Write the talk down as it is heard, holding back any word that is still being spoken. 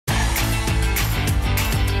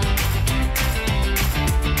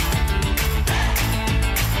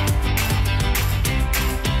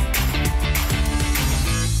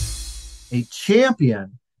A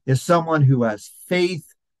champion is someone who has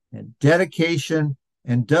faith and dedication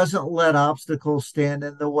and doesn't let obstacles stand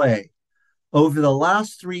in the way. Over the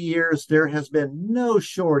last 3 years, there has been no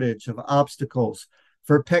shortage of obstacles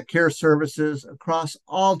for pet care services across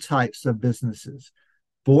all types of businesses.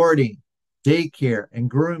 Boarding, daycare, and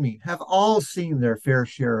grooming have all seen their fair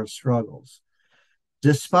share of struggles.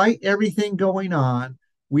 Despite everything going on,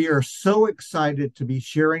 we are so excited to be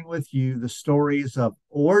sharing with you the stories of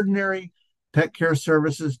ordinary pet care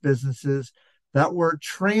services businesses that were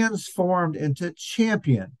transformed into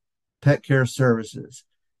champion pet care services.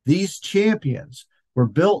 These champions were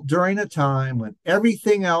built during a time when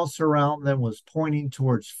everything else around them was pointing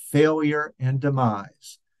towards failure and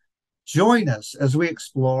demise. Join us as we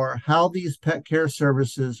explore how these pet care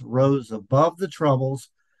services rose above the troubles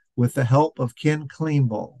with the help of Kinn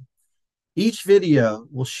Kleanbowl. Each video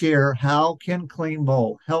will share how Kinn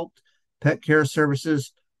Kleanbowl helped pet care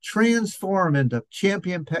services transform into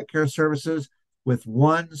champion pet care services with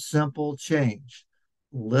one simple change.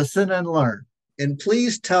 Listen and learn. And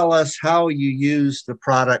please tell us how you use the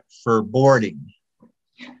product for boarding.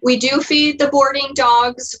 We do feed the boarding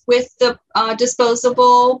dogs with the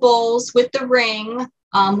disposable bowls with the ring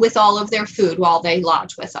with all of their food while they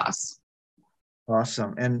lodge with us.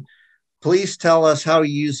 Awesome. And please tell us how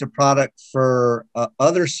you use the product for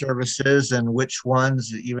other services and which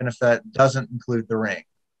ones, even if that doesn't include the ring.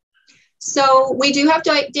 So we do have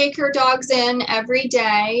daycare dogs in every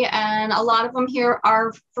day, and a lot of them here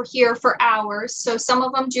are here for hours. So some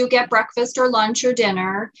of them do get breakfast or lunch or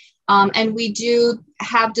dinner. And we do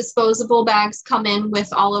have disposable bags come in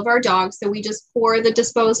with all of our dogs. So we just pour the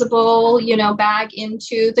disposable, bag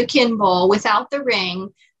into the Kinn bowl without the ring.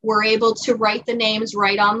 We're able to write the names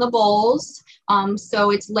right on the bowls.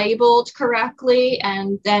 So it's labeled correctly.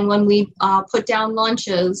 And then when we put down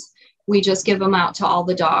lunches, we just give them out to all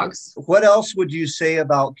the dogs. What else would you say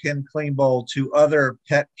about Kinn Kleanbowl to other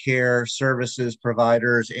pet care services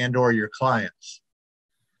providers and or your clients?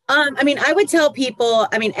 I would tell people,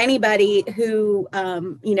 anybody who,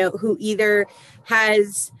 who either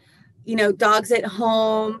has, dogs at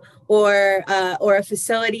home or a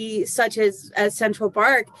facility such as Central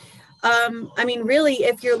Park. Really,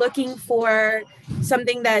 if you're looking for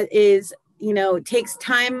something that is, takes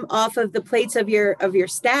time off of the plates of your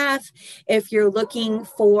staff, if you're looking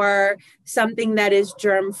for something that is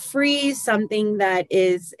germ-free, something that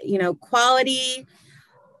is, quality,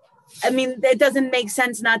 it doesn't make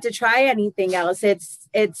sense not to try anything else.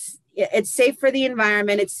 It's safe for the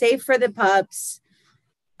environment. It's safe for the pups.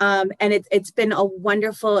 And it's been a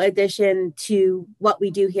wonderful addition to what we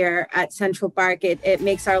do here at Central Park. It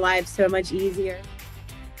makes our lives so much easier.